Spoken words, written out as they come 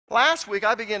Last week,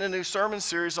 I began a new sermon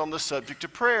series on the subject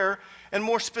of prayer, and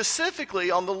more specifically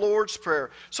on the Lord's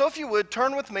Prayer. So if you would,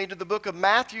 turn with me to the book of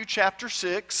Matthew chapter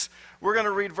 6. We're going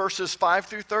to read verses 5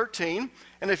 through 13.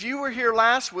 And if you were here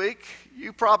last week,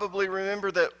 you probably remember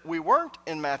that we weren't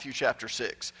in Matthew chapter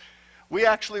 6. We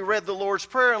actually read the Lord's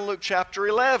Prayer in Luke chapter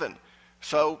 11.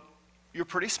 So you're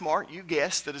pretty smart. You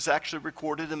guessed that it's actually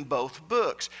recorded in both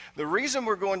books. The reason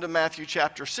we're going to Matthew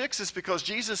chapter 6 is because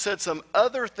Jesus said some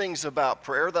other things about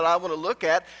prayer that I want to look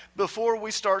at before we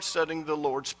start studying the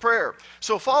Lord's Prayer.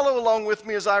 So follow along with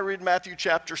me as I read Matthew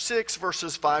chapter 6,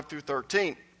 verses 5 through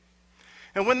 13.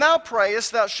 And when thou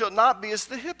prayest, thou shalt not be as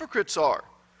the hypocrites are,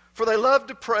 for they love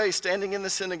to pray standing in the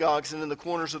synagogues and in the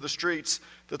corners of the streets,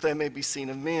 that they may be seen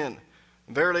of men.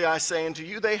 Verily I say unto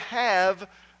you, they have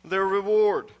their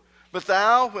reward. But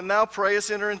thou, when thou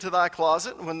prayest, enter into thy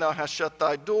closet, and when thou hast shut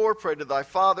thy door, pray to thy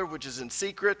Father which is in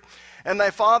secret, and thy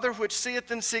Father which seeth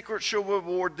in secret shall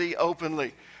reward thee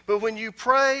openly. But when you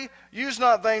pray, use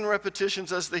not vain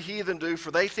repetitions as the heathen do,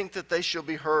 for they think that they shall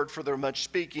be heard for their much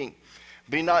speaking.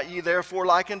 Be not ye therefore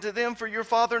like unto them, for your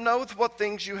Father knoweth what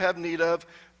things you have need of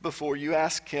before you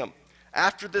ask him.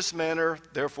 After this manner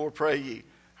therefore pray ye,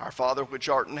 Our Father which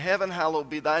art in heaven, hallowed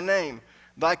be thy name.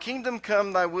 Thy kingdom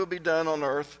come, thy will be done on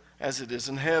earth as it is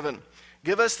in heaven.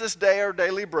 Give us this day our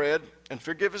daily bread, and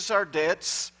forgive us our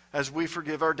debts as we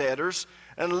forgive our debtors.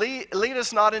 And lead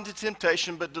us not into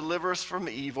temptation, but deliver us from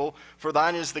evil. For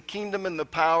thine is the kingdom and the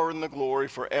power and the glory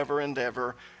forever and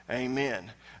ever. Amen.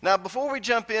 Now, before we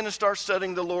jump in and start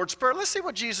studying the Lord's Prayer, let's see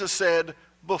what Jesus said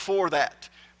before that.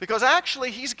 Because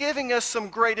actually, he's giving us some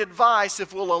great advice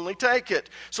if we'll only take it.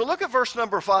 So look at verse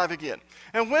number 5 again.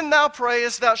 And when thou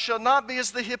prayest, thou shalt not be as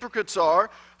the hypocrites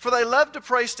are, for they love to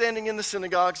pray standing in the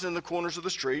synagogues and in the corners of the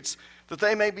streets, that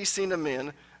they may be seen of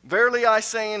men. Verily I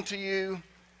say unto you,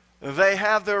 they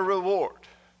have their reward.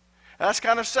 That's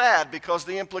kind of sad, because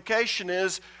the implication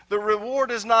is the reward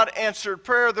is not answered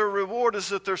prayer. The reward is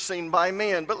that they're seen by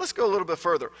men. But let's go a little bit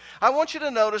further. I want you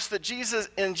to notice that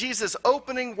in Jesus'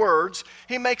 opening words,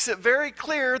 he makes it very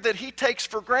clear that he takes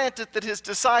for granted that his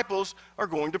disciples are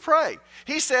going to pray.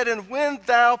 He said, and when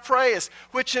thou prayest,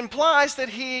 which implies that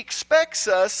he expects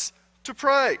us to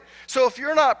pray. So if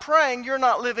you're not praying, you're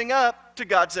not living up to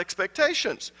God's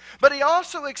expectations. But he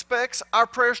also expects our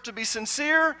prayers to be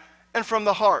sincere and from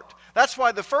the heart. That's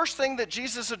why the first thing that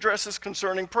Jesus addresses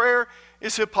concerning prayer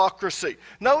is hypocrisy.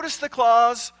 Notice the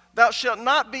clause, thou shalt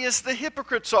not be as the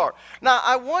hypocrites are. Now,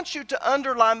 I want you to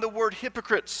underline the word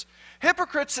hypocrites.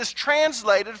 Hypocrites is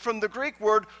translated from the Greek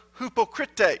word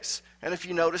HYPOCRITES. And if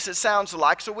you notice, it sounds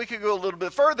alike, so we could go a little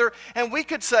bit further, and we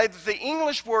could say that the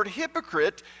English word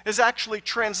hypocrite is actually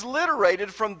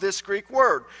transliterated from this Greek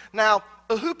word. Now,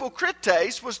 a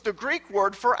hypocrites was the Greek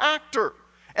word for actor.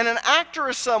 And an actor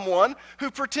is someone who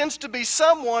pretends to be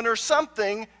someone or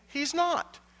something he's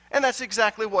not. And that's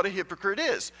exactly what a hypocrite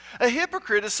is. A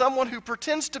hypocrite is someone who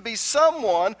pretends to be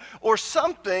someone or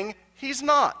something he's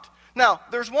not. Now,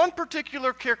 there's one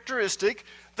particular characteristic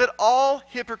that all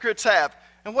hypocrites have.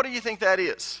 And what do you think that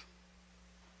is?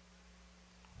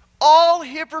 All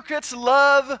hypocrites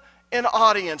love an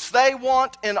audience. They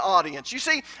want an audience. You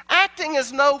see, acting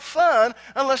is no fun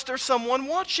unless there's someone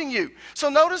watching you. So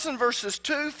notice in verses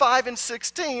 2, 5, and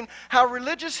 16 how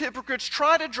religious hypocrites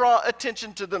try to draw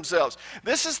attention to themselves.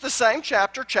 This is the same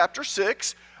chapter, chapter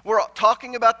 6. We're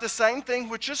talking about the same thing,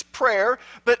 which is prayer,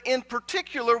 but in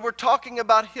particular, we're talking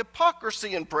about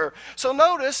hypocrisy in prayer. So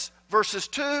notice verses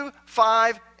 2,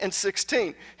 5, and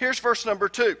 16. Here's verse number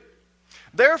 2.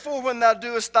 Therefore, when thou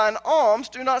doest thine alms,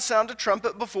 do not sound a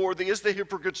trumpet before thee, as the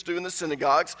hypocrites do in the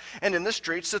synagogues and in the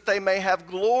streets, that they may have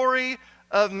glory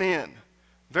of men.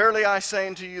 Verily I say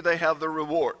unto you, they have their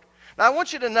reward. Now, I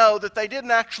want you to know that they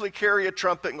didn't actually carry a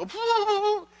trumpet and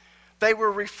go, they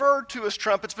were referred to as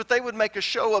trumpets, but they would make a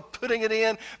show of putting it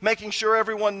in, making sure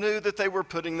everyone knew that they were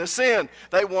putting this in.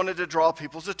 They wanted to draw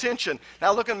people's attention.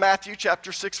 Now, look in Matthew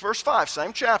chapter 6, verse 5,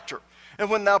 same chapter. And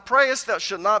when thou prayest, thou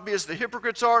shalt not be as the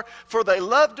hypocrites are, for they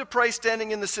love to pray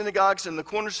standing in the synagogues and the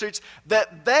corner streets,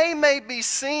 that they may be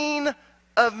seen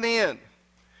of men.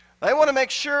 They want to make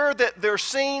sure that they're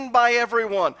seen by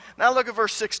everyone. Now look at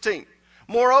verse 16.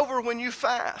 Moreover, when you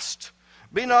fast,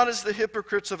 be not as the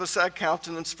hypocrites of a sad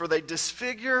countenance, for they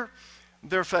disfigure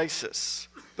their faces,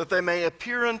 that they may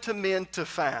appear unto men to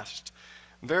fast.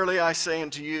 Verily I say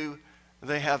unto you,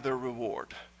 they have their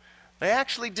reward. They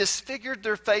actually disfigured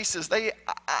their faces.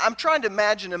 I'm trying to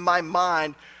imagine in my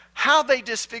mind how they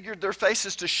disfigured their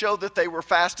faces to show that they were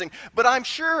fasting. But I'm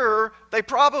sure they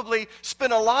probably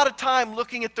spent a lot of time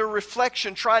looking at their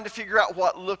reflection, trying to figure out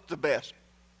what looked the best.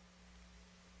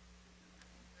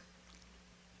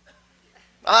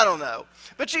 I don't know.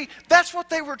 But see, that's what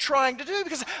they were trying to do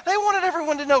because they wanted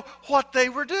everyone to know what they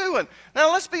were doing.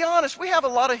 Now, let's be honest. We have a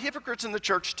lot of hypocrites in the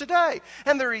church today,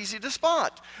 and they're easy to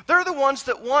spot. They're the ones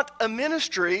that want a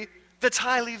ministry that's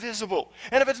highly visible.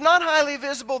 And if it's not highly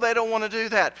visible, they don't want to do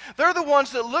that. They're the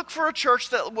ones that look for a church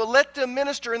that will let them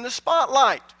minister in the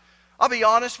spotlight. I'll be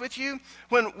honest with you,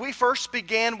 when we first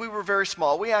began, we were very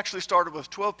small. We actually started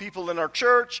with 12 people in our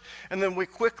church, and then we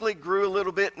quickly grew a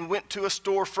little bit and went to a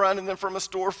storefront, and then from a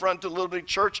storefront to a little bitty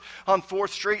church on 4th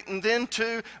Street, and then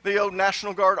to the old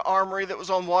National Guard Armory that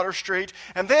was on Water Street.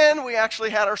 And then we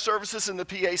actually had our services in the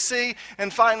PAC,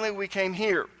 and finally we came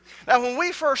here. Now, when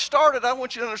we first started, I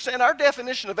want you to understand our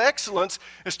definition of excellence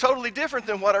is totally different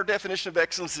than what our definition of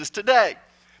excellence is today.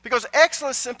 Because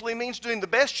excellence simply means doing the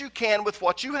best you can with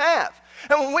what you have.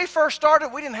 And when we first started,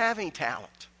 we didn't have any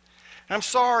talent. And I'm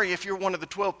sorry if you're one of the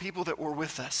 12 people that were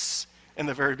with us in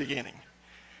the very beginning.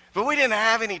 But we didn't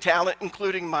have any talent,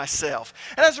 including myself.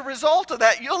 And as a result of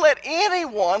that, you'll let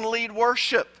anyone lead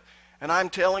worship. And I'm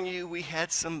telling you, we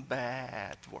had some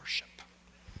bad worship.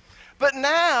 But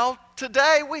now,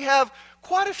 today, we have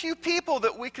quite a few people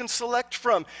that we can select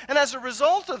from. And as a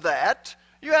result of that,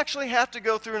 you actually have to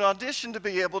go through an audition to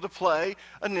be able to play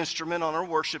an instrument on our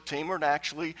worship team or to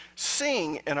actually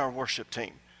sing in our worship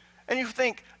team. And you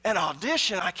think, an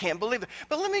audition? I can't believe it.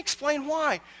 But let me explain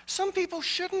why. Some people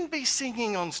shouldn't be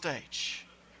singing on stage.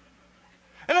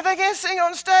 And if they can't sing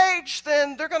on stage,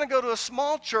 then they're going to go to a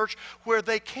small church where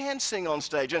they can sing on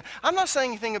stage. And I'm not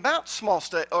saying anything about small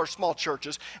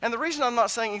churches. And the reason I'm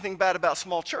not saying anything bad about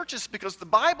small churches is because the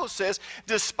Bible says,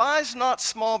 despise not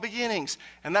small beginnings.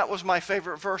 And that was my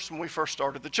favorite verse when we first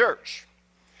started the church.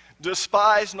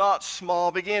 Despise not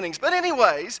small beginnings. But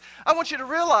anyways, I want you to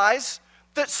realize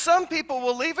that some people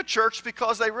will leave a church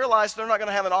because they realize they're not going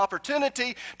to have an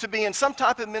opportunity to be in some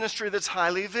type of ministry that's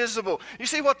highly visible. You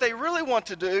see, what they really want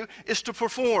to do is to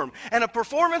perform. And a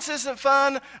performance isn't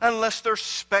fun unless there's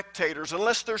spectators,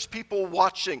 unless there's people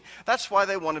watching. That's why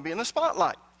they want to be in the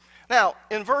spotlight. Now,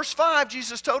 in verse 5,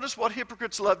 Jesus told us what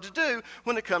hypocrites love to do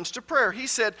when it comes to prayer. He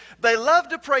said, they love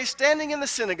to pray standing in the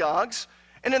synagogues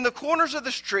and in the corners of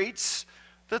the streets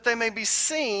that they may be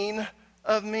seen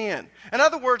of men. In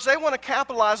other words, they want to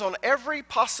capitalize on every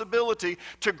possibility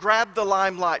to grab the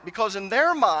limelight because in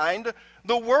their mind,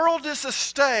 the world is a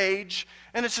stage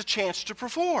and it's a chance to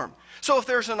perform. So if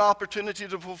there's an opportunity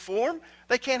to perform,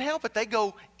 they can't help it. They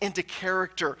go into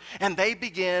character and they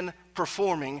begin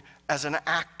performing as an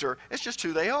actor. It's just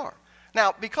who they are.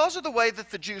 Now, because of the way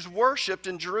that the Jews worshipped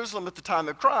in Jerusalem at the time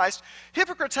of Christ,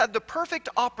 hypocrites had the perfect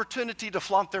opportunity to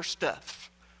flaunt their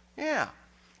stuff. Yeah.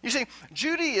 You see,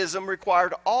 Judaism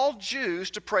required all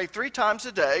Jews to pray 3 times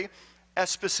a day at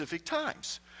specific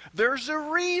times. There's a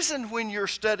reason when you're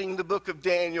studying the book of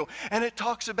Daniel and it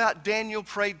talks about Daniel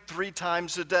prayed 3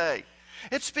 times a day.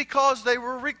 It's because they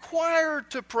were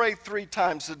required to pray 3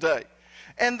 times a day.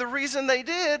 And the reason they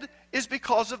did is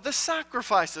because of the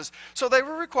sacrifices. So they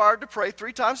were required to pray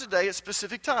 3 times a day at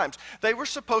specific times. They were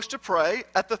supposed to pray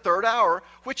at the 3rd hour,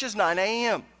 which is 9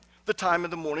 a.m., the time of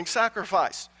the morning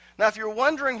sacrifice. Now, if you're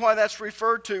wondering why that's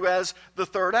referred to as the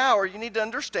 3rd hour, you need to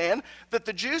understand that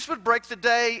the Jews would break the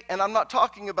day, and I'm not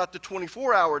talking about the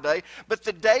 24-hour day, but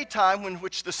the daytime in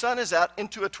which the sun is out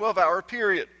into a 12-hour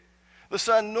period. The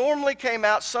sun normally came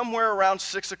out somewhere around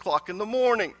 6 o'clock in the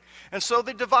morning. And so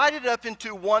they divided it up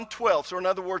into 1/12, or in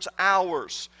other words,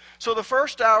 hours. So the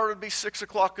first hour would be 6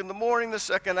 o'clock in the morning, the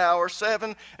second hour,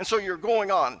 7, and so you're going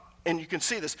on, and you can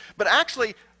see this. But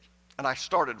actually, and I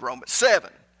started wrong, but 7,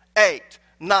 8,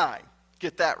 9.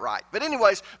 Get that right. But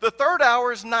anyways, the 3rd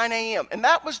hour is 9 a.m. And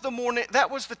that was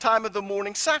the time of the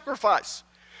morning sacrifice.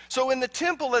 So in the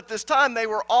temple at this time, they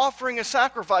were offering a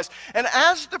sacrifice. And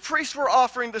as the priests were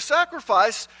offering the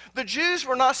sacrifice, the Jews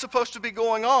were not supposed to be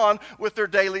going on with their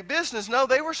daily business. No,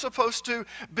 they were supposed to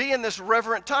be in this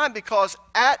reverent time because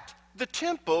at the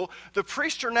temple, the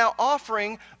priests are now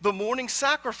offering the morning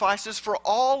sacrifices for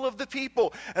all of the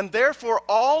people. And therefore,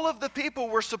 all of the people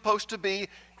were supposed to be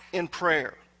in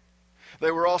prayer.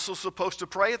 They were also supposed to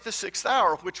pray at the 6th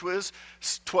hour, which was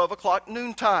 12 o'clock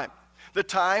noontime, the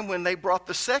time when they brought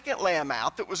the second lamb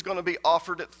out that was going to be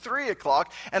offered at 3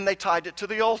 o'clock, and they tied it to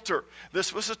the altar.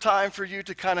 This was a time for you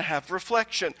to kind of have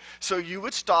reflection. So you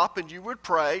would stop and you would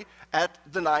pray at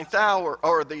the 9th hour,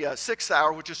 or the 6th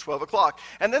hour, which is 12 o'clock.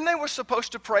 And then they were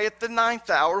supposed to pray at the 9th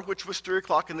hour, which was 3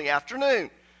 o'clock in the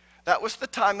afternoon. That was the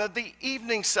time of the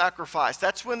evening sacrifice.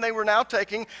 That's when they were now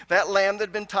taking that lamb that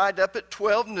had been tied up at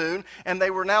 12 noon, and they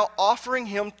were now offering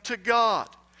him to God.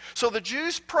 So the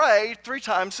Jews prayed 3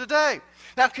 times a day.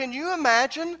 Now, can you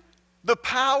imagine the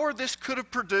power this could have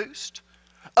produced?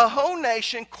 A whole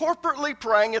nation corporately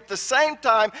praying at the same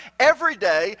time every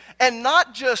day, and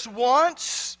not just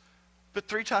once, but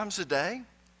 3 times a day.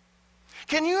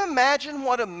 Can you imagine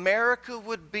what America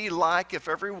would be like if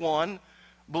everyone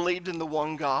believed in the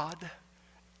one God?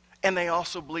 And they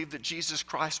also believed that Jesus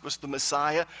Christ was the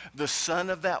Messiah, the Son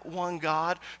of that one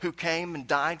God who came and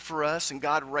died for us, and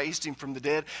God raised him from the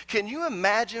dead. Can you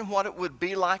imagine what it would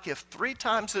be like if 3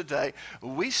 times a day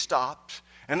we stopped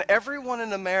and everyone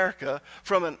in America,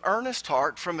 from an earnest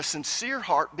heart, from a sincere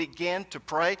heart, began to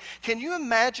pray? Can you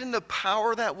imagine the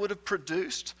power that would have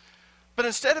produced? But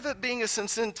instead of it being a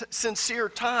sincere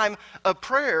time of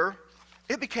prayer,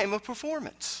 it became a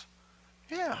performance.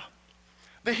 Yeah.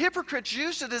 The hypocrites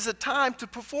used it as a time to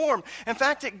perform. In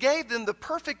fact, it gave them the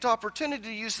perfect opportunity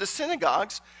to use the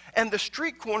synagogues and the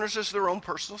street corners as their own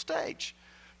personal stage.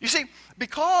 You see,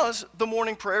 because the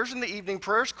morning prayers and the evening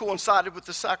prayers coincided with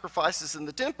the sacrifices in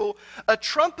the temple, a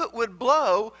trumpet would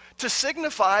blow to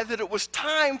signify that it was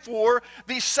time for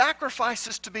these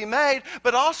sacrifices to be made,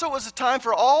 but also it was a time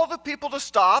for all the people to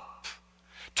stop,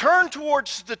 turn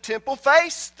towards the temple,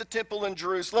 face the temple in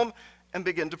Jerusalem, and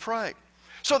begin to pray.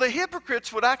 So the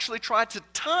hypocrites would actually try to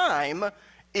time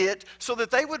it so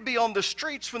that they would be on the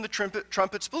streets when the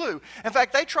trumpets blew. In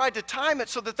fact, they tried to time it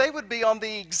so that they would be on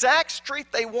the exact street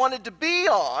they wanted to be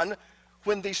on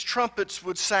when these trumpets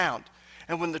would sound.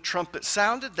 And when the trumpet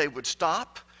sounded, they would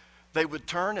stop, they would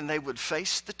turn, and they would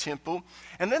face the temple.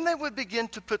 And then they would begin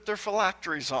to put their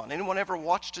phylacteries on. Anyone ever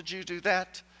watched a Jew do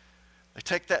that? They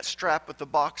take that strap with the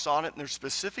box on it in their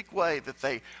specific way that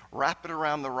they wrap it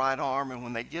around the right arm, and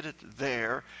when they get it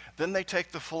there, then they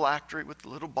take the phylactery with the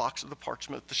little box of the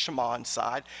parchment, the Shema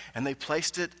inside, and they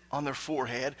placed it on their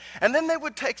forehead. And then they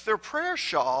would take their prayer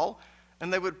shawl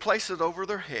and they would place it over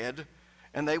their head,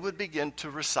 and they would begin to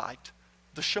recite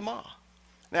the Shema.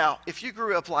 Now, if you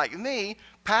grew up like me,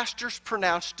 pastors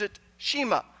pronounced it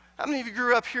Shema. How many of you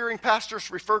grew up hearing pastors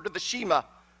refer to the Shema?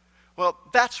 Well,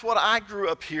 that's what I grew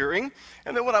up hearing.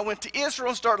 And then when I went to Israel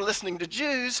and started listening to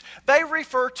Jews, they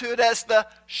refer to it as the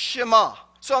Shema.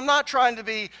 So I'm not trying to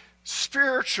be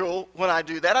spiritual when I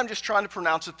do that. I'm just trying to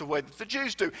pronounce it the way that the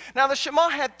Jews do. Now, the Shema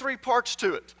had 3 parts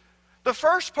to it. The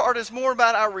first part is more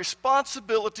about our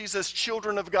responsibilities as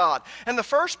children of God. And the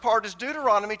first part is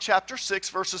Deuteronomy chapter 6,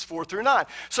 verses 4 through 9.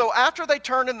 So after they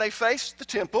turned and they faced the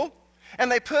temple, and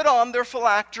they put on their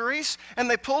phylacteries, and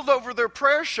they pulled over their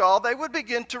prayer shawl, they would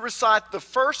begin to recite the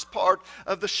first part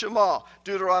of the Shema.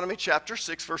 Deuteronomy chapter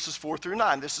 6, verses 4 through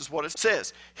 9. This is what it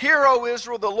says. Hear, O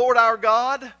Israel, the Lord our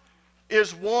God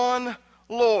is one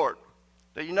Lord.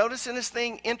 Now, you notice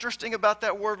anything interesting about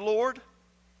that word Lord?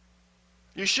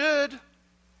 You should.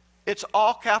 It's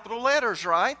all capital letters,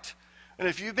 right? And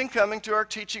if you've been coming to our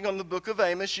teaching on the book of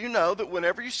Amos, you know that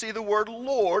whenever you see the word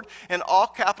Lord in all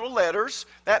capital letters,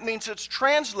 that means it's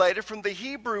translated from the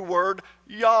Hebrew word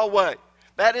Yahweh.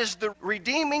 That is the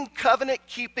redeeming,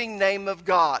 covenant-keeping name of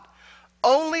God.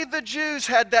 Only the Jews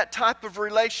had that type of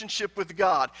relationship with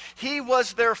God. He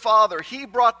was their father. He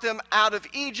brought them out of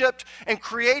Egypt and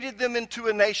created them into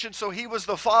a nation, so he was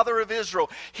the father of Israel.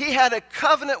 He had a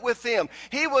covenant with them.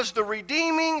 He was the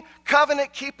redeeming,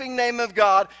 covenant-keeping name of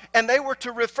God, and they were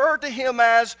to refer to him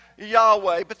as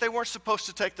Yahweh, but they weren't supposed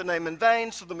to take the name in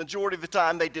vain, so the majority of the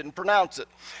time they didn't pronounce it.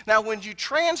 Now, when you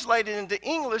translate it into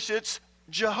English, it's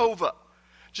Jehovah.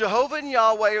 Jehovah and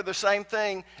Yahweh are the same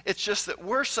thing. It's just that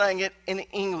we're saying it in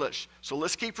English. So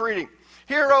let's keep reading.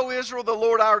 Hear, O Israel, the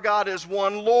Lord our God is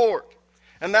one Lord.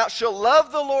 And thou shalt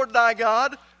love the Lord thy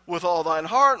God with all thine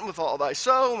heart and with all thy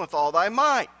soul and with all thy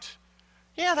might.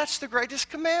 Yeah, that's the greatest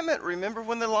commandment. Remember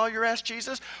when the lawyer asked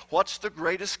Jesus, what's the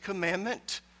greatest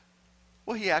commandment?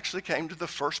 Well, he actually came to the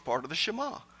first part of the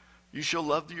Shema. You shall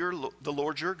love the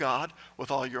Lord your God with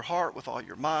all your heart, with all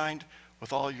your mind,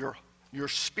 with all your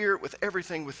spirit, with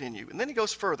everything within you. And then he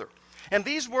goes further. And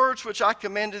these words which I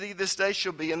command to thee this day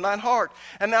shall be in thine heart,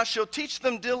 and thou shalt teach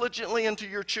them diligently unto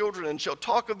your children, and shalt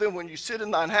talk of them when you sit in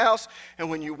thine house, and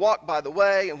when you walk by the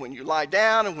way, and when you lie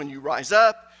down, and when you rise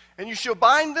up. And you shall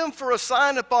bind them for a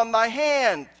sign upon thy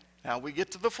hand. Now we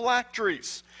get to the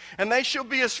phylacteries. And they shall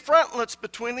be as frontlets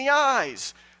between the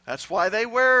eyes. That's why they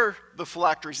wear the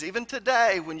phylacteries. Even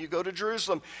today, when you go to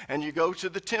Jerusalem and you go to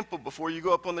the temple, before you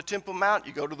go up on the Temple Mount,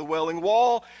 you go to the Wailing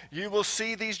Wall, you will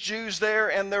see these Jews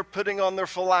there, and they're putting on their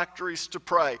phylacteries to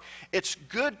pray. It's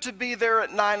good to be there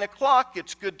at 9 o'clock,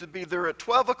 it's good to be there at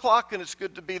 12 o'clock, and it's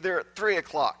good to be there at 3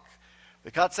 o'clock.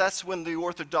 Because that's when the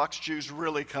Orthodox Jews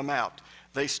really come out.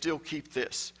 They still keep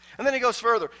this. And then he goes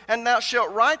further. And thou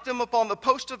shalt write them upon the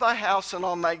post of thy house and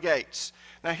on thy gates.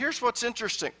 Now here's what's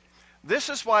interesting. This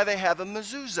is why they have a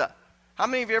mezuzah. How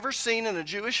many of you ever seen in a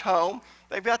Jewish home,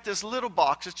 they've got this little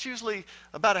box. It's usually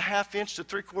about 1/2 inch to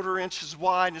 3/4 inches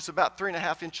wide, and it's about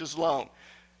 3.5 inches long.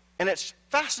 And it's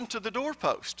fastened to the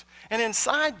doorpost. And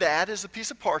inside that is a piece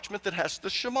of parchment that has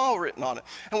the Shema written on it.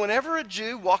 And whenever a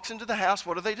Jew walks into the house,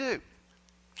 what do?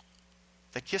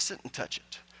 They kiss it and touch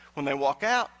it. When they walk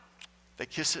out, they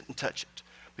kiss it and touch it.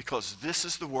 Because this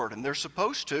is the word. And they're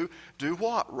supposed to do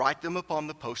what? Write them upon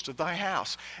the post of thy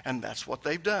house. And that's what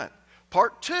they've done.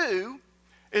 Part 2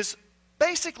 is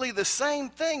basically the same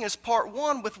thing as part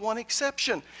 1 with one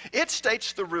exception. It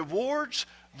states the rewards,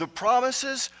 the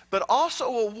promises, but also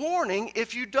a warning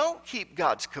if you don't keep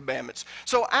God's commandments.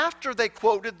 So after they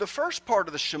quoted the first part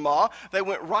of the Shema, they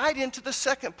went right into the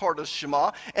second part of the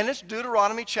Shema, and it's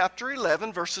Deuteronomy chapter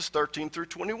 11, verses 13 through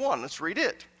 21. Let's read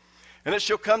it. And it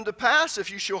shall come to pass, if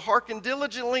you shall hearken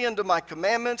diligently unto my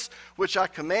commandments, which I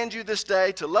command you this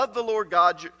day, to love the Lord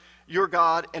God, your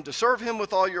God, and to serve him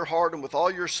with all your heart and with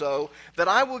all your soul, that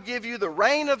I will give you the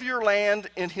rain of your land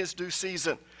in his due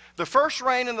season. The first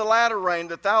rain and the latter rain,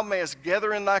 that thou mayest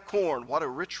gather in thy corn. What a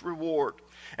rich reward.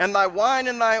 And thy wine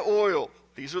and thy oil.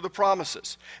 These are the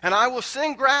promises. And I will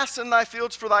send grass in thy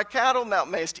fields for thy cattle, and thou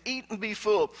mayest eat and be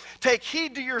full. Take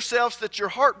heed to yourselves that your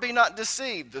heart be not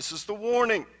deceived. This is the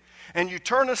warning. And you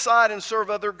turn aside and serve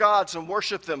other gods and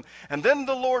worship them. And then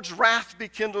the Lord's wrath be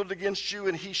kindled against you,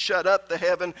 and he shut up the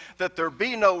heaven, that there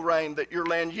be no rain, that your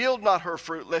land yield not her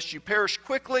fruit, lest you perish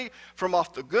quickly from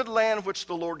off the good land which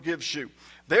the Lord gives you.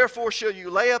 Therefore shall you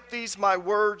lay up these my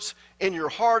words in your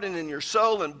heart and in your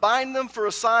soul, and bind them for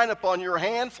a sign upon your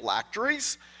hand,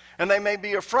 phylacteries, and they may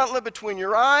be a frontlet between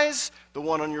your eyes, the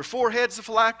one on your forehead's a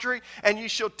phylactery, and ye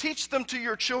shall teach them to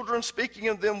your children, speaking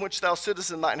of them which thou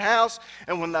sittest in thine house,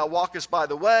 and when thou walkest by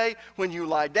the way, when you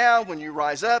lie down, when you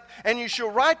rise up, and you shall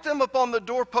write them upon the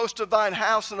doorpost of thine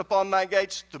house and upon thy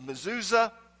gates, the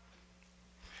mezuzah,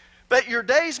 that your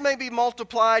days may be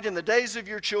multiplied in the days of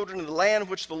your children in the land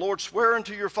which the Lord sware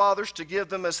unto your fathers to give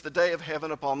them as the day of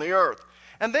heaven upon the earth.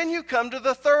 And then you come to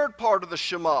the third part of the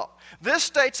Shema. This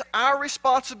states our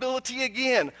responsibility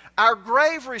again, our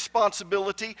grave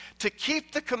responsibility to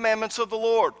keep the commandments of the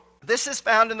Lord. This is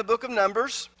found in the book of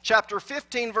Numbers, chapter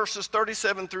 15, verses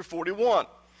 37 through 41.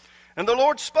 And the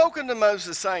Lord spoke unto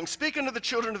Moses, saying, Speak unto the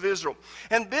children of Israel,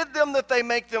 and bid them that they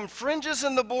make them fringes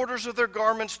in the borders of their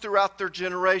garments throughout their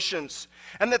generations,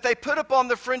 and that they put upon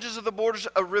the fringes of the borders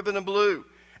a ribbon of blue.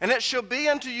 And it shall be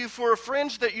unto you for a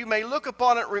fringe, that you may look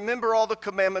upon it, remember all the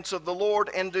commandments of the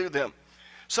Lord, and do them.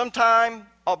 Sometime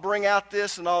I'll bring out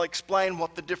this and I'll explain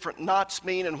what the different knots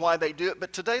mean and why they do it,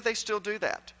 but today they still do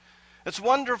that. It's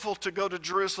wonderful to go to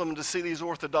Jerusalem and to see these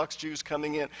Orthodox Jews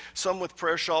coming in, some with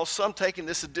prayer shawls, some taking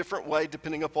this a different way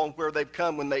depending upon where they've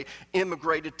come when they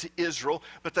immigrated to Israel,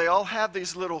 but they all have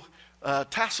these little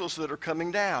tassels that are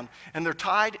coming down, and they're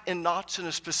tied in knots in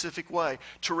a specific way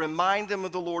to remind them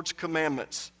of the Lord's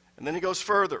commandments. And then he goes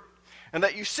further, and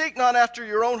that you seek not after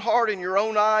your own heart and your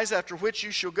own eyes, after which you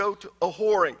shall go to a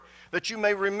whoring, that you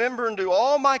may remember and do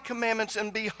all my commandments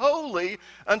and be holy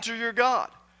unto your God.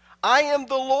 I am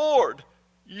the Lord,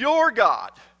 your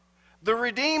God, the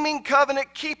redeeming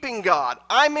covenant-keeping God.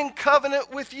 I'm in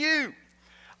covenant with you.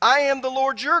 I am the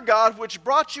Lord your God, which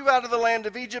brought you out of the land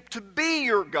of Egypt to be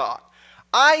your God.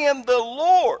 I am the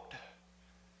Lord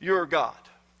your God.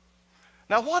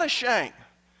 Now what a shame.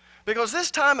 Because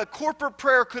this time a corporate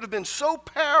prayer could have been so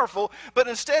powerful, but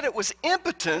instead it was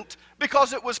impotent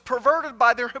because it was perverted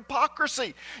by their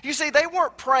hypocrisy. You see, they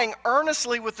weren't praying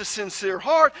earnestly with a sincere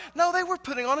heart. No, they were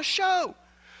putting on a show.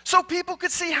 So people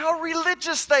could see how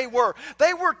religious they were.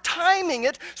 They were timing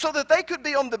it so that they could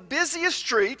be on the busiest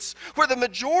streets where the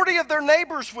majority of their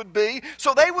neighbors would be,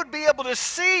 so they would be able to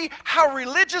see how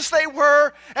religious they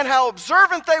were and how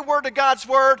observant they were to God's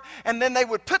word, and then they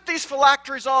would put these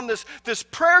phylacteries on, this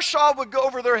prayer shawl would go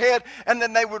over their head, and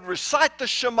then they would recite the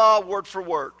Shema word for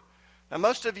word. Now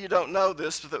most of you don't know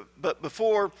this, but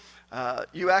before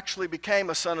you actually became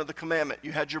a son of the commandment,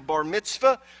 you had your bar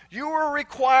mitzvah, you were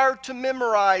required to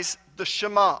memorize the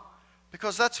Shema,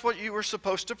 because that's what you were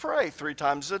supposed to pray 3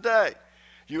 times a day.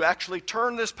 You actually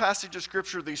turned this passage of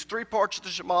Scripture, these 3 parts of the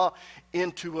Shema,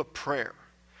 into a prayer.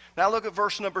 Now look at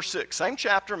verse number 6. Same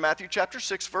chapter, Matthew chapter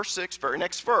 6, verse 6, very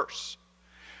next verse.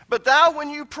 But thou, when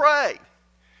you pray,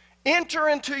 enter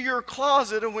into your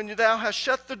closet, and when thou hast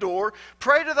shut the door,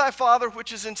 pray to thy Father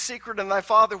which is in secret, and thy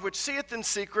Father which seeth in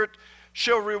secret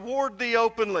shall reward thee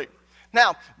openly.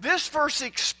 Now, this verse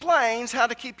explains how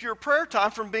to keep your prayer time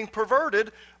from being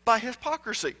perverted by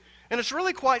hypocrisy. And it's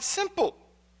really quite simple.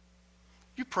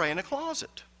 You pray in a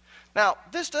closet. Now,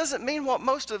 this doesn't mean what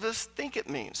most of us think it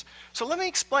means. So let me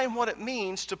explain what it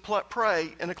means to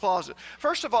pray in a closet.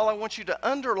 First of all, I want you to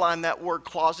underline that word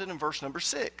closet in verse number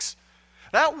 6.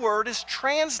 That word is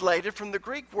translated from the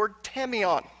Greek word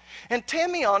tamion. And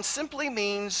tamion simply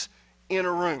means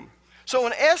inner room. So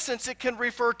in essence, it can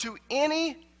refer to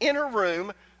any inner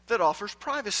room that offers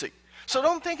privacy. So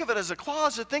don't think of it as a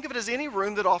closet. Think of it as any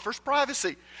room that offers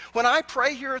privacy. When I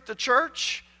pray here at the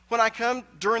church, when I come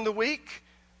during the week,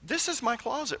 this is my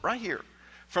closet right here.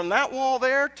 From that wall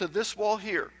there to this wall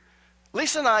here.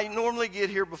 Lisa and I normally get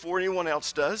here before anyone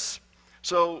else does.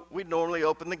 So we normally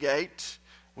open the gate.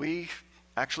 We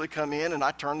actually come in and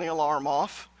I turn the alarm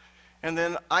off. And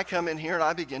then I come in here and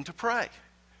I begin to pray.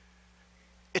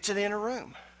 It's an inner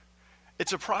room.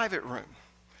 It's a private room.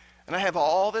 And I have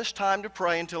all this time to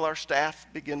pray until our staff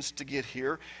begins to get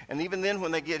here. And even then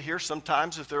when they get here,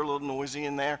 sometimes if they're a little noisy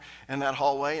in there in that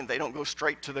hallway and they don't go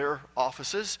straight to their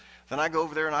offices, then I go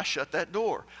over there and I shut that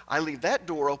door. I leave that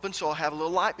door open so I'll have a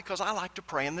little light because I like to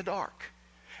pray in the dark.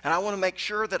 And I want to make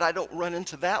sure that I don't run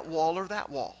into that wall or that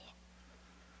wall.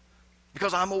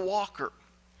 Because I'm a walker.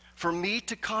 For me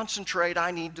to concentrate,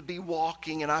 I need to be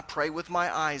walking, and I pray with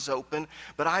my eyes open.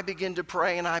 But I begin to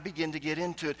pray, and I begin to get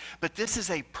into it. But this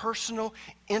is a personal,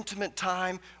 intimate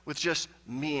time with just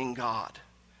me and God.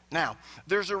 Now,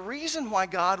 there's a reason why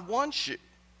God wants you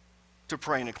to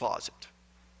pray in a closet.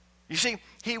 You see,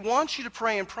 He wants you to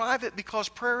pray in private because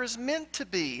prayer is meant to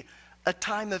be a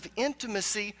time of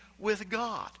intimacy with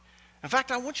God. In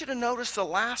fact, I want you to notice the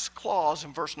last clause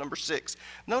in verse number 6.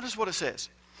 Notice what it says.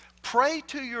 Pray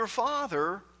to your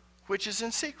Father which is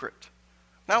in secret.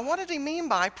 Now, what did he mean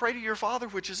by pray to your Father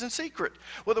which is in secret?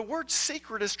 Well, the word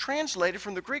secret is translated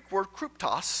from the Greek word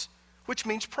kryptos, which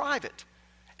means private.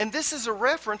 And this is a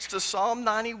reference to Psalm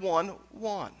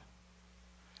 91:1.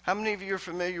 How many of you are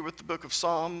familiar with the book of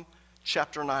Psalm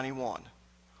chapter 91?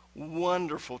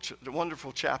 Wonderful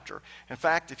chapter. In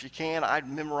fact, if you can, I'd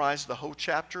memorize the whole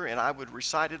chapter and I would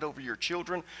recite it over your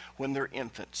children when they're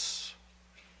infants.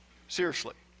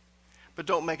 Seriously. But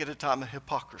don't make it a time of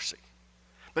hypocrisy.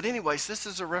 But anyways, this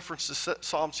is a reference to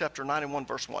Psalm chapter 91,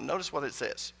 verse 1. Notice what it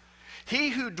says. He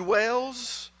who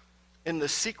dwells in the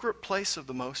secret place of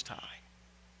the Most High.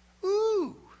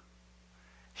 Ooh.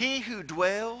 He who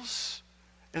dwells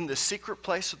in the secret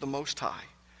place of the Most High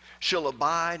shall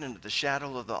abide under the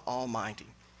shadow of the Almighty.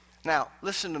 Now,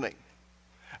 listen to me.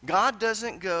 God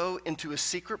doesn't go into a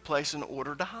secret place in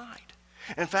order to hide.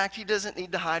 In fact, He doesn't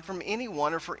need to hide from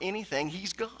anyone or for anything.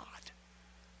 He's God.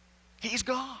 He's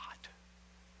God.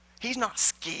 He's not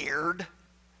scared.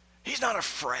 He's not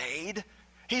afraid.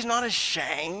 He's not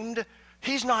ashamed.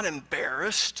 He's not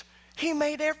embarrassed. He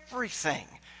made everything.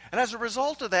 And as a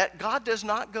result of that, God does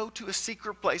not go to a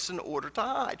secret place in order to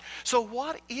hide. So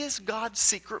what is God's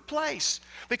secret place?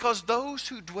 Because those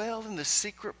who dwell in the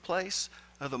secret place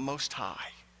of the Most High.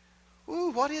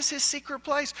 Ooh, what is His secret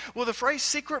place? Well, the phrase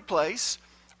secret place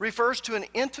refers to an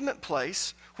intimate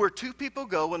place where two people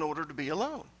go in order to be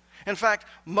alone. In fact,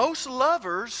 most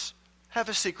lovers have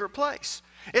a secret place.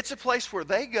 It's a place where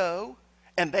they go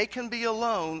and they can be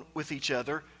alone with each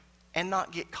other and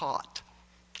not get caught.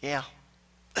 Yeah,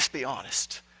 let's be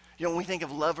honest. You know, when we think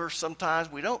of lovers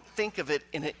sometimes, we don't think of it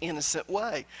in an innocent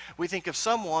way. We think of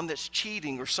someone that's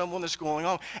cheating or someone that's going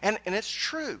on. And it's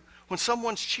true. When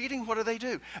someone's cheating, what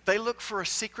do? They look for a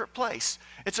secret place.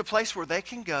 It's a place where they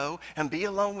can go and be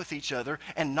alone with each other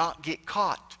and not get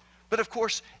caught. But of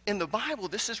course, in the Bible,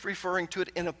 this is referring to it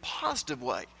in a positive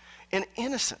way, in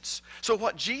innocence. So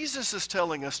what Jesus is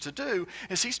telling us to do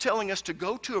is He's telling us to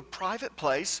go to a private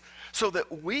place so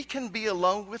that we can be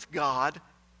alone with God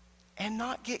and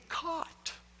not get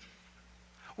caught.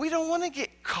 We don't want to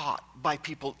get caught by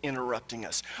people interrupting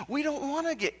us. We don't want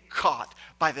to get caught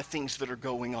by the things that are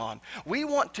going on. We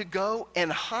want to go and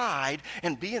hide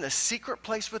and be in a secret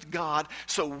place with God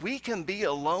so we can be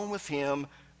alone with Him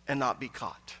and not be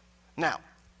caught. Now,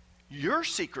 your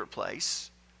secret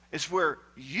place is where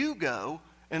you go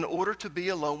in order to be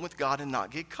alone with God and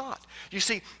not get caught. You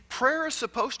see, prayer is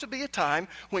supposed to be a time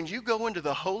when you go into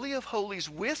the Holy of Holies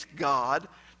with God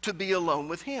to be alone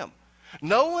with Him.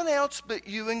 No one else but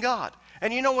you and God.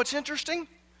 And you know what's interesting?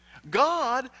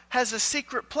 God has a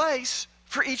secret place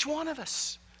for each one of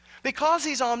us. Because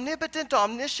He's omnipotent,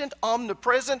 omniscient,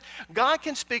 omnipresent, God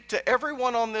can speak to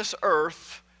everyone on this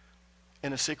earth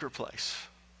in a secret place.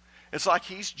 It's like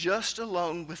He's just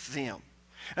alone with them.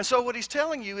 And so what He's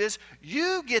telling you is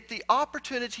you get the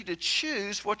opportunity to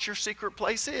choose what your secret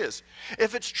place is.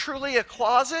 If it's truly a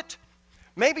closet,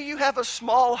 Maybe you have a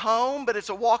small home, but it's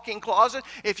a walk-in closet.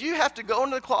 If you have to go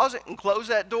into the closet and close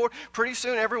that door, pretty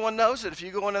soon everyone knows that if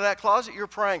you go into that closet, you're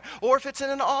praying. Or if it's in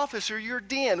an office or your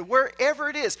den, wherever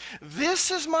it is,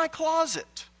 this is my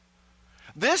closet.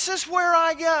 This is where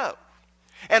I go.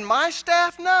 And my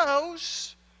staff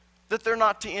knows that they're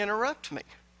not to interrupt me.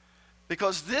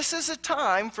 Because this is a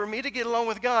time for me to get along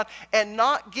with God and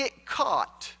not get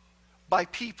caught by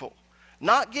people.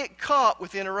 Not get caught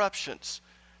with interruptions.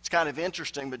 It's kind of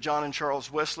interesting, but John and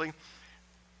Charles Wesley,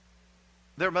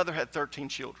 their mother had 13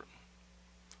 children.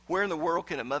 Where in the world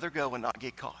can a mother go and not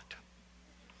get caught?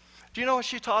 Do you know what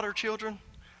she taught her children?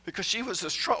 Because she was a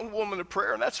strong woman of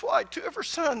prayer, and that's why 2 of her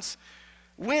sons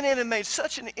went in and made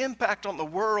such an impact on the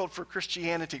world for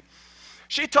Christianity.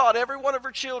 She taught every one of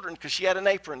her children, because she had an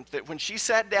apron, that when she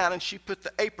sat down and she put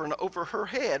the apron over her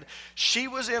head, she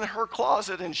was in her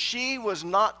closet and she was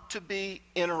not to be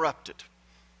interrupted.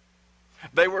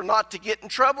 They were not to get in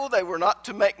trouble. They were not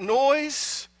to make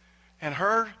noise. And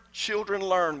her children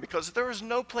learned, because there was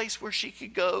no place where she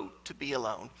could go to be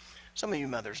alone. Some of you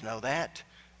mothers know that.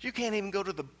 You can't even go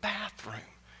to the bathroom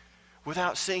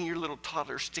without seeing your little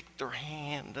toddler stick their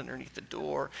hand underneath the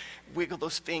door, wiggle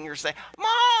those fingers, say, "Mom!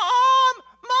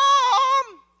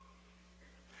 Mom!"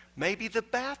 Maybe the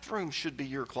bathroom should be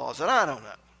your closet. I don't know.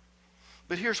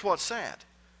 But here's what's sad.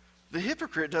 The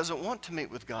hypocrite doesn't want to meet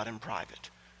with God in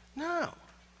private. No.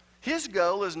 His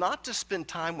goal is not to spend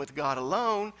time with God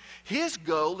alone. His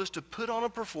goal is to put on a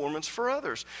performance for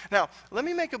others. Now, let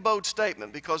me make a bold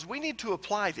statement, because we need to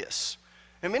apply this.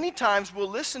 And many times we'll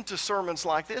listen to sermons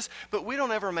like this, but we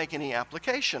don't ever make any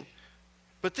application.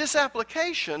 But this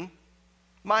application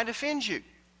might offend you.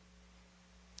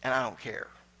 And I don't care.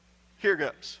 Here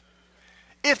goes.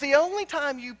 If the only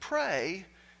time you pray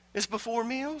is before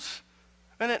meals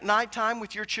and at nighttime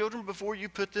with your children before you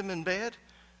put them in bed,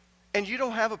 and you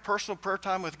don't have a personal prayer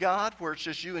time with God where it's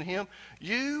just you and Him,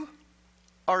 you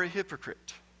are a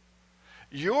hypocrite.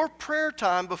 Your prayer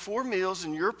time before meals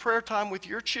and your prayer time with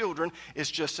your children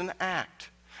is just an act.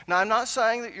 Now, I'm not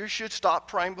saying that you should stop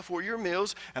praying before your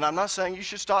meals, and I'm not saying you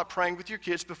should stop praying with your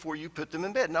kids before you put them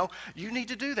in bed. No, you need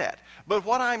to do that. But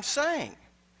what I'm saying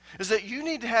is that you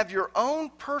need to have your own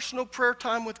personal prayer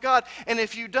time with God, and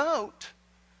if you don't,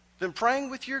 then praying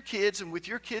with your kids and with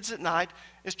your kids at night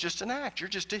is just an act. You're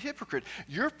just a hypocrite.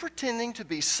 You're pretending to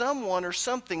be someone or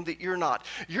something that you're not.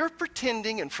 You're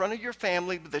pretending in front of your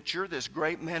family that you're this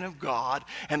great man of God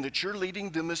and that you're leading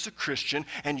them as a Christian,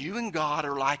 and you and God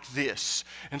are like this.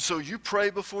 And so you pray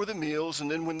before the meals, and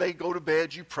then when they go to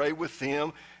bed, you pray with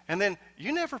them, and then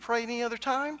you never pray any other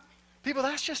time. People,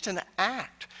 that's just an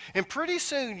act. And pretty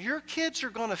soon, your kids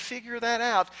are going to figure that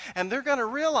out, and they're going to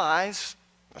realize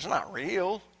it's not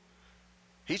real.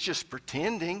 He's just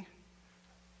pretending.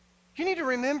 You need to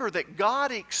remember that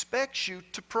God expects you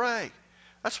to pray.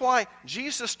 That's why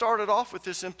Jesus started off with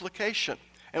this implication.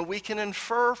 And we can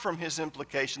infer from his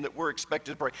implication that we're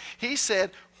expected to pray. He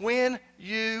said, when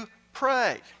you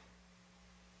pray.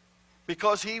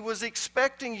 Because he was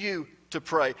expecting you to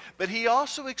pray. But he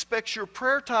also expects your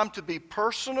prayer time to be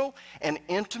personal and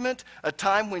intimate, a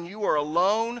time when you are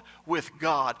alone with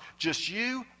God. Just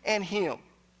you and him.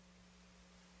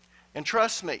 And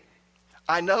trust me,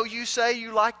 I know you say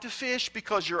you like to fish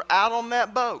because you're out on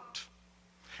that boat.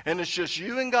 And it's just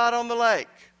you and God on the lake.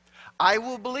 I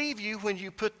will believe you when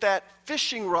you put that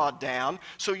fishing rod down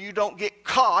so you don't get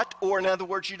caught, or in other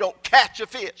words, you don't catch a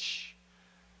fish.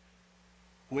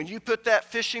 When you put that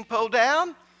fishing pole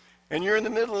down and you're in the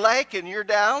middle of the lake and you're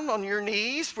down on your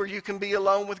knees where you can be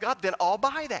alone with God, then I'll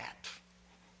buy that.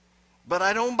 But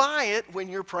I don't buy it when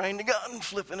you're praying to God and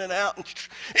flipping it out,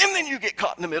 and then you get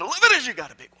caught in the middle of it as you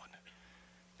got a big one.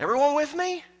 Everyone with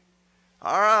me?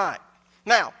 All right.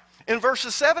 Now, in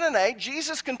verses 7 and 8,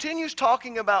 Jesus continues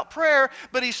talking about prayer,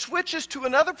 but he switches to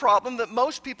another problem that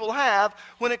most people have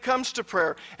when it comes to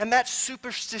prayer, and that's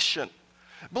superstition.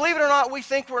 Believe it or not, we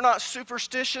think we're not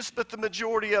superstitious, but the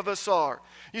majority of us are.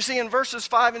 You see, in verses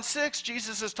 5 and 6,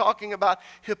 Jesus is talking about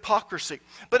hypocrisy.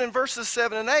 But in verses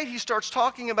 7 and 8, he starts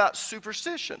talking about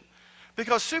superstition.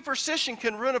 Because superstition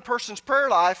can ruin a person's prayer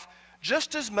life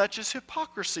just as much as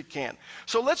hypocrisy can.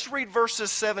 So let's read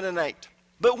verses 7 and 8.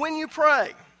 But when you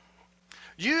pray,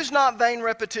 use not vain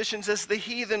repetitions as the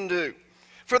heathen do,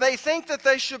 for they think that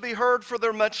they should be heard for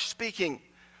their much speaking.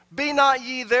 Be not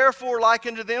ye therefore like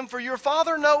unto them, for your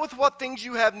Father knoweth what things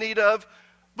you have need of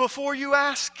before you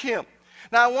ask him.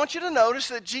 Now I want you to notice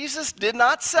that Jesus did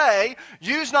not say,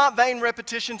 use not vain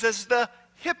repetitions as the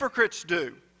hypocrites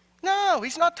do. No,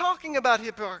 he's not talking about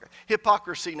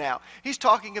hypocrisy now. He's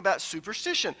talking about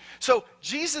superstition. So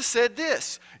Jesus said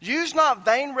this, use not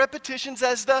vain repetitions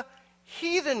as the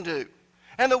heathen do.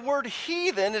 And the word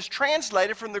heathen is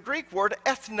translated from the Greek word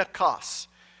ethnikos.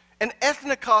 And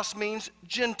ethnikos means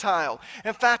Gentile.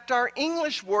 In fact, our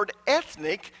English word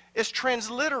ethnic is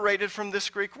transliterated from this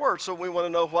Greek word. So we want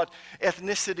to know what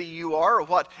ethnicity you are or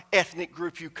what ethnic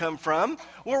group you come from.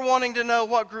 We're wanting to know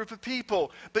what group of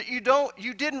people. But you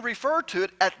didn't refer to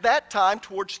it at that time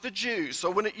towards the Jews.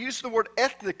 So when it used the word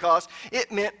ethnikos,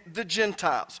 it meant the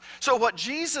Gentiles. So what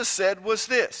Jesus said was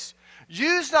this: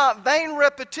 use not vain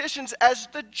repetitions as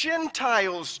the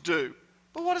Gentiles do.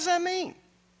 But what does that mean?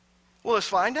 Well, let's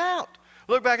find out.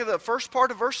 Look back at the first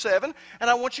part of verse 7, and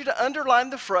I want you to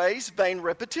underline the phrase vain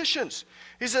repetitions.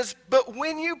 He says, but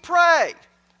when you pray,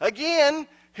 again,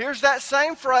 here's that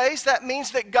same phrase. That means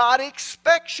that God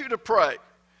expects you to pray.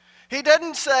 He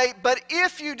doesn't say, but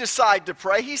if you decide to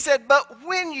pray. He said, but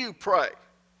when you pray,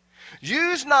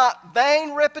 use not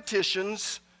vain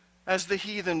repetitions as the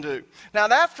heathen do. Now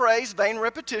that phrase, vain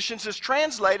repetitions, is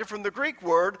translated from the Greek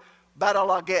word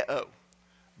batalageo.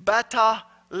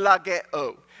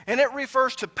 Batalageo. And it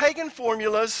refers to pagan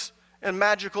formulas and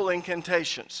magical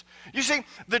incantations. You see,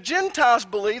 the Gentiles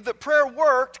believed that prayer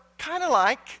worked kind of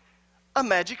like a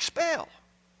magic spell.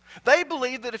 They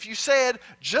believed that if you said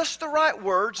just the right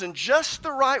words in just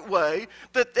the right way,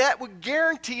 that would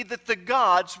guarantee that the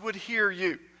gods would hear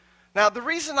you. Now, the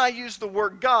reason I use the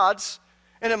word gods,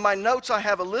 and in my notes I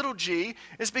have a little g,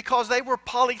 is because they were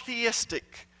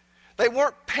polytheistic. They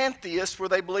weren't pantheists where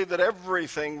they believed that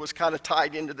everything was kind of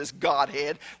tied into this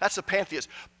Godhead. That's a pantheist.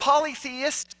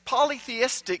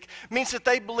 Polytheistic means that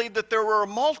they believed that there were a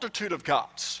multitude of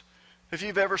gods. If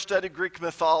you've ever studied Greek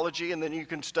mythology, and then you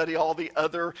can study all the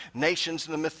other nations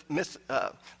and the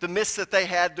myths that they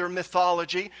had, their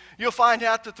mythology, you'll find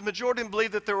out that the majority of them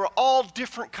believed that there were all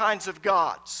different kinds of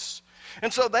gods.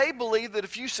 And so they believed that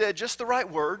if you said just the right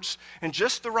words in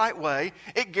just the right way,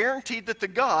 it guaranteed that the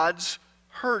gods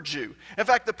heard you. In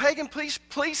fact, the pagan priest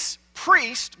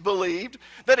believed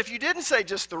that if you didn't say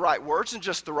just the right words in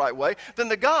just the right way, then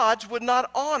the gods would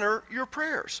not honor your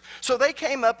prayers. So they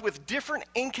came up with different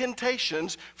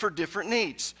incantations for different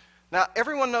needs. Now,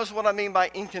 everyone knows what I mean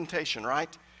by incantation,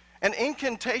 right? An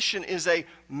incantation is a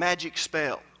magic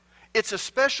spell. It's a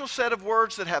special set of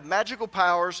words that have magical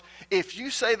powers if you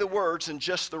say the words in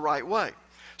just the right way.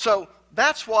 So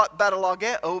that's what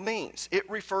batalageo means. It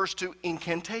refers to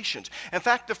incantations. In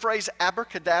fact, the phrase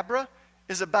abracadabra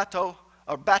is a batalageo.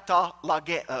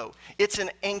 It's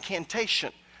an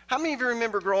incantation. How many of you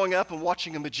remember growing up and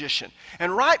watching a magician?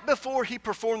 And right before he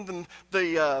performed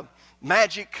the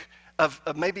magic of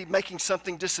maybe making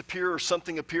something disappear or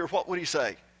something appear, what would he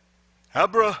say?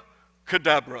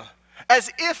 Abracadabra.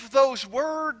 As if those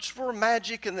words were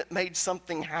magic and that made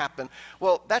something happen.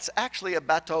 Well, that's actually a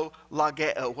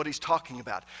batalageo, what he's talking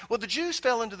about. Well, the Jews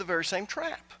fell into the very same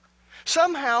trap.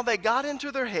 Somehow they got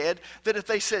into their head that if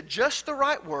they said just the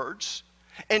right words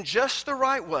and just the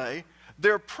right way,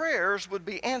 their prayers would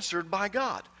be answered by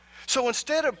God. So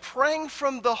instead of praying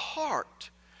from the heart,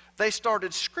 they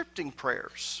started scripting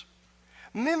prayers,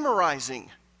 memorizing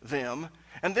them,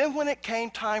 and then when it came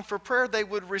time for prayer, they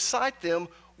would recite them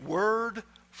word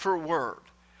for word.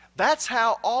 That's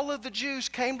how all of the Jews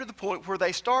came to the point where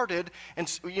they started,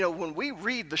 and you know, when we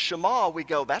read the Shema, we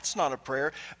go, that's not a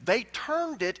prayer. They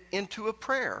turned it into a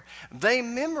prayer. They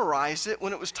memorized it.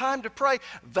 When it was time to pray,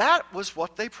 that was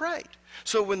what they prayed.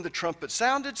 So when the trumpet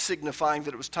sounded, signifying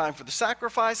that it was time for the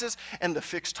sacrifices and the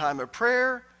fixed time of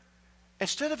prayer,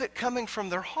 instead of it coming from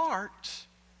their heart,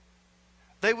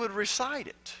 they would recite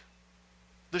it.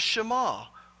 The Shema,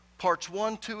 parts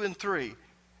 1, 2, and 3.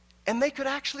 And they could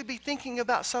actually be thinking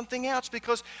about something else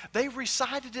because they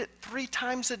recited it 3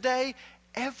 times a day,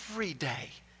 every day.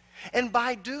 And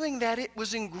by doing that, it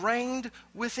was ingrained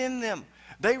within them.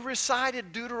 They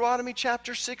recited Deuteronomy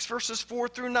chapter 6, verses 4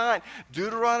 through 9,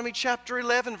 Deuteronomy chapter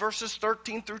 11, verses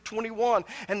 13 through 21,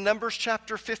 and Numbers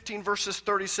chapter 15, verses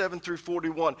 37 through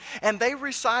 41. And they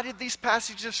recited these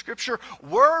passages of Scripture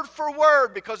word for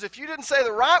word, because if you didn't say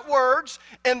the right words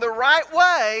in the right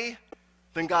way,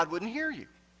 then God wouldn't hear you.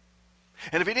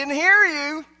 And if he didn't hear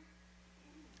you,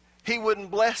 he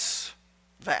wouldn't bless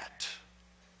that.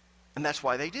 And that's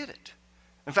why they did it.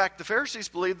 In fact, the Pharisees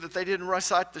believed that if they didn't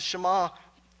recite the Shema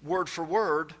word for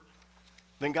word,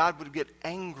 then God would get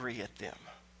angry at them.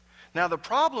 Now, the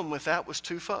problem with that was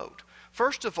twofold.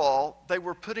 First of all, they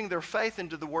were putting their faith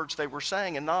into the words they were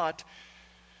saying and not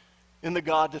in the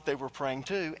God that they were praying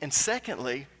to. And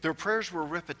secondly, their prayers were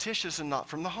repetitious and not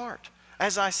from the heart.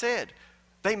 As I said,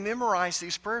 They memorized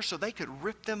these prayers so they could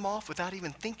rip them off without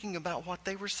even thinking about what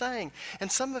they were saying.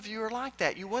 And some of you are like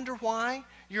that. You wonder why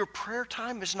your prayer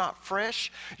time is not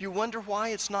fresh. You wonder why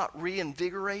it's not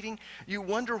reinvigorating. You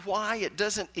wonder why it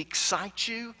doesn't excite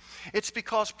you. It's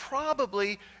because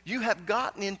probably you have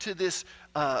gotten into this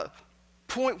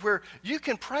point where you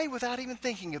can pray without even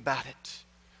thinking about it.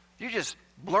 You're just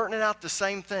blurting out the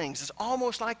same things. It's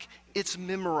almost like it's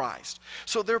memorized.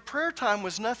 So their prayer time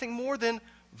was nothing more than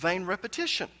vain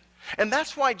repetition. And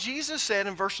that's why Jesus said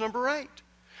in verse number 8,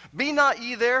 "Be not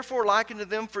ye therefore like unto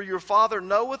them, for your Father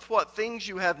knoweth what things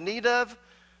you have need of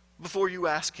before you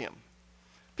ask him."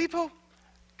 People,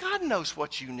 God knows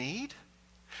what you need.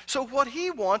 So what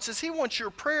he wants is he wants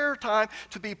your prayer time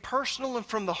to be personal and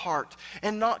from the heart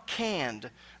and not canned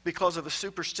because of a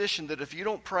superstition that if you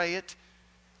don't pray it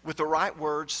with the right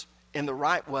words in the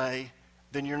right way,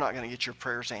 then you're not going to get your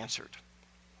prayers answered.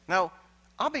 Now,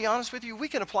 I'll be honest with you, we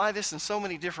can apply this in so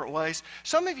many different ways.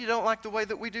 Some of you don't like the way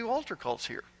that we do altar calls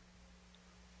here.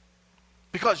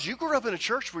 Because you grew up in a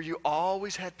church where you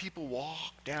always had people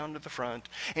walk down to the front.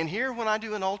 And here when I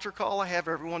do an altar call, I have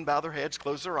everyone bow their heads,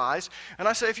 close their eyes. And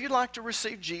I say, if you'd like to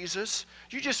receive Jesus,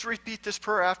 you just repeat this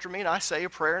prayer after me. And I say a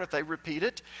prayer, and if they repeat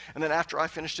it, and then after I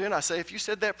finish doing it, I say, if you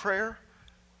said that prayer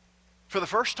for the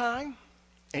first time,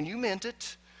 and you meant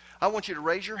it, I want you to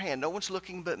raise your hand. No one's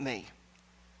looking but me.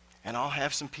 And I'll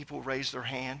have some people raise their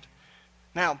hand.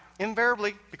 Now,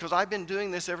 invariably, because I've been doing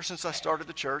this ever since I started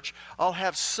the church, I'll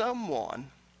have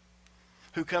someone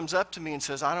who comes up to me and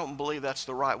says, I don't believe that's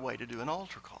the right way to do an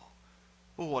altar call.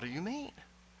 Well, what do you mean?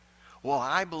 Well,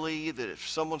 I believe that if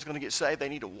someone's going to get saved, they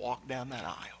need to walk down that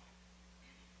aisle.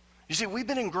 You see, we've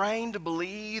been ingrained to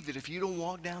believe that if you don't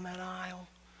walk down that aisle,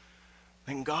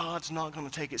 then God's not going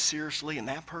to take it seriously and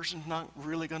that person's not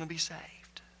really going to be saved.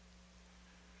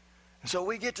 And so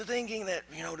we get to thinking that,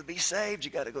 to be saved,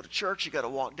 you got to go to church, you got to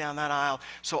walk down that aisle.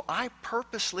 So I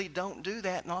purposely don't do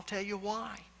that, and I'll tell you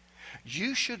why.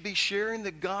 You should be sharing the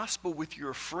gospel with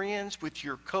your friends, with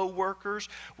your co-workers,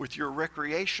 with your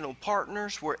recreational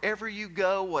partners. Wherever you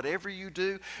go, whatever you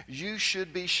do, you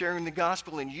should be sharing the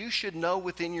gospel, and you should know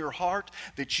within your heart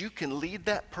that you can lead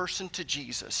that person to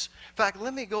Jesus. In fact,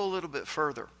 let me go a little bit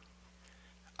further.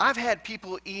 I've had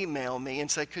people email me and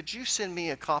say, could you send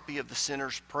me a copy of the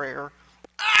sinner's prayer?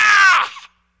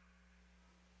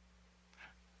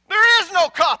 There is no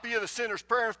copy of the sinner's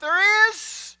prayer. If there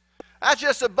is, that's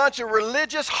just a bunch of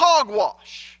religious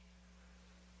hogwash.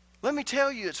 Let me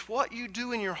tell you, it's what you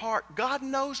do in your heart. God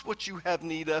knows what you have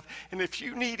need of. And if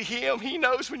you need him, he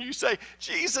knows when you say,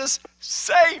 Jesus,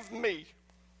 save me.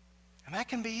 And that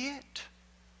can be it.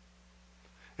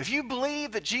 If you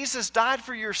believe that Jesus died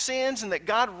for your sins and that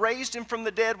God raised him from the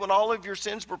dead when all of your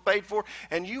sins were paid for,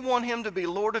 and you want him to be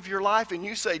Lord of your life, and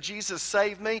you say, Jesus,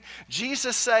 save me,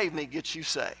 Jesus, save me, gets you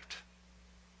saved.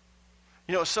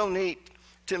 It's so neat.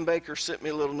 Tim Baker sent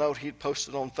me a little note he'd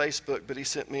posted on Facebook, but he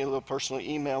sent me a little personal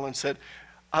email and said,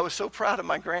 I was so proud of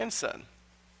my grandson.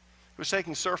 He was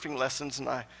taking surfing lessons, and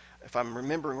if I'm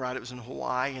remembering right, it was in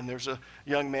Hawaii, and there's a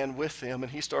young man with him,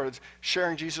 and he started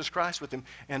sharing Jesus Christ with him.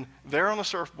 And there on the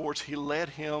surfboards, he led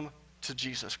him to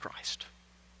Jesus Christ.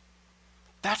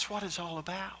 That's what it's all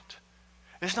about.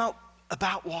 It's not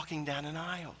about walking down an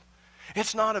aisle.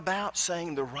 It's not about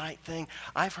saying the right thing.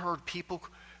 I've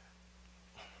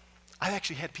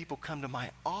actually had people come to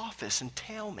my office and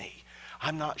tell me,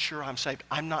 I'm not sure I'm saved.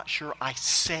 I'm not sure I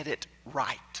said it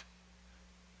right.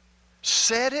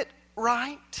 Said it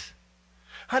right?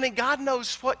 Honey, God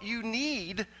knows what you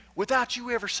need without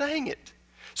you ever saying it.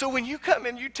 So when you come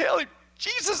and you tell him,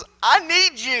 Jesus, I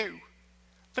need you.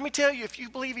 Let me tell you, if you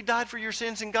believe he died for your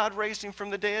sins and God raised him from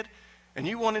the dead, and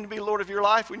you want him to be Lord of your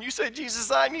life, when you say, Jesus,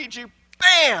 I need you,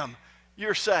 bam,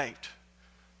 you're saved.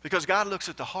 Because God looks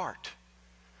at the heart.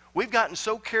 We've gotten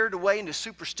so carried away into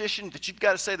superstition that you've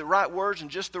got to say the right words in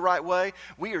just the right way.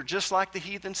 We are just like the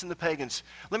heathens and the pagans.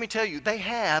 Let me tell you, they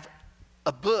have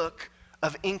a book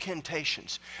of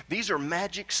incantations. These are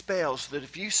magic spells that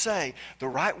if you say the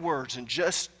right words in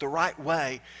just the right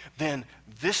way, then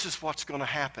this is what's going to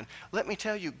happen. Let me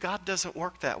tell you, God doesn't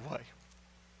work that way.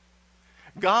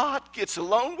 God gets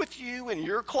alone with you in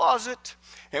your closet,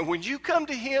 and when you come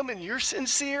to him and you're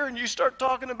sincere and you start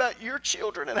talking about your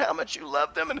children and how much you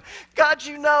love them, and God,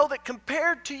 you know that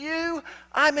compared to you,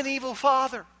 I'm an evil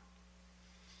father.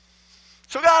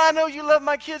 So God, I know you love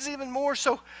my kids even more,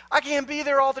 so I can't be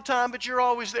there all the time, but you're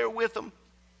always there with them.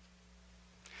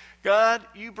 God,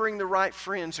 you bring the right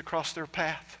friends across their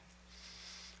path.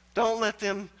 Don't let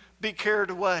them be carried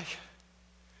away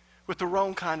with the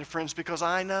wrong kind of friends, because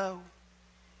I know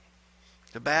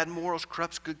the bad morals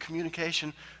corrupts good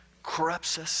communication,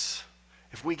 corrupts us,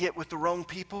 If we get with the wrong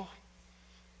people,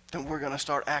 then we're going to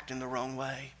start acting the wrong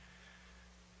way.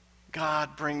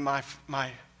 God, bring my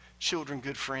children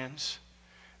good friends.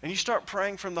 And you start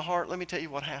praying from the heart, let me tell you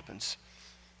what happens.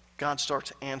 God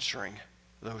starts answering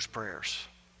those prayers.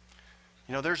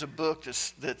 You know, there's a book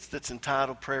that's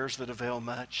entitled Prayers That Avail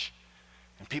Much.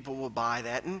 And people will buy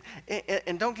that.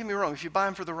 And don't get me wrong, if you buy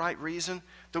them for the right reason,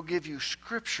 they'll give you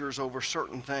scriptures over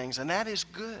certain things, and that is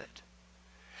good.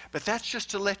 But that's just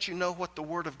to let you know what the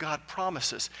Word of God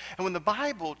promises. And when the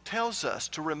Bible tells us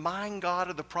to remind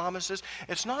God of the promises,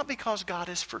 it's not because God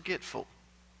is forgetful.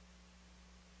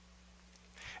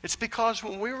 It's because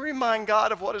when we remind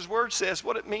God of what His Word says,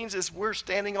 what it means is we're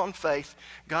standing on faith.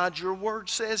 God, your Word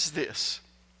says this,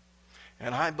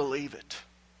 and I believe it.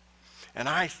 And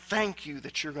I thank you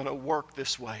that you're going to work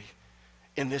this way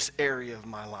in this area of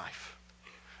my life.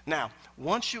 Now,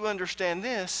 once you understand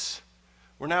this,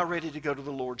 we're now ready to go to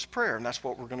the Lord's Prayer, and that's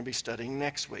what we're going to be studying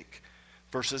next week,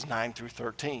 verses 9 through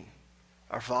 13.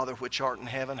 Our Father which art in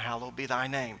heaven, hallowed be thy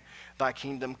name. Thy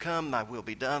kingdom come, thy will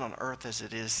be done on earth as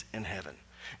it is in heaven.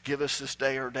 Give us this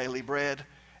day our daily bread,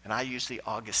 and I use the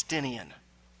Augustinian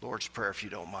Lord's Prayer if you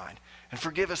don't mind. And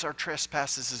forgive us our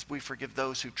trespasses as we forgive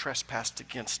those who trespassed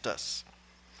against us.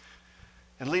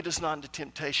 And lead us not into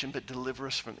temptation, but deliver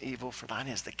us from evil. For thine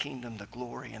is the kingdom, the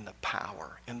glory, and the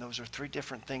power. And those are three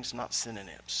different things, not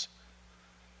synonyms.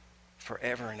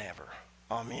 Forever and ever.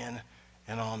 Amen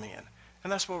and amen.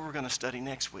 And that's what we're going to study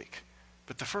next week.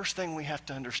 But the first thing we have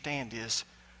to understand is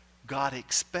God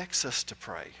expects us to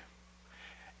pray.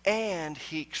 And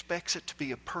He expects it to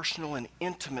be a personal and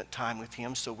intimate time with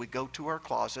Him, so we go to our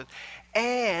closet.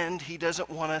 And He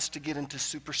doesn't want us to get into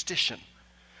superstition,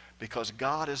 because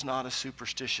God is not a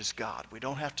superstitious God. We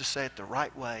don't have to say it the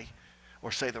right way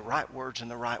or say the right words in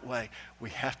the right way. We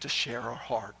have to share our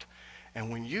heart. And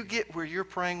when you get where you're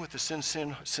praying with a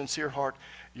sincere heart,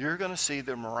 you're going to see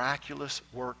the miraculous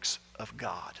works of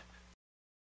God.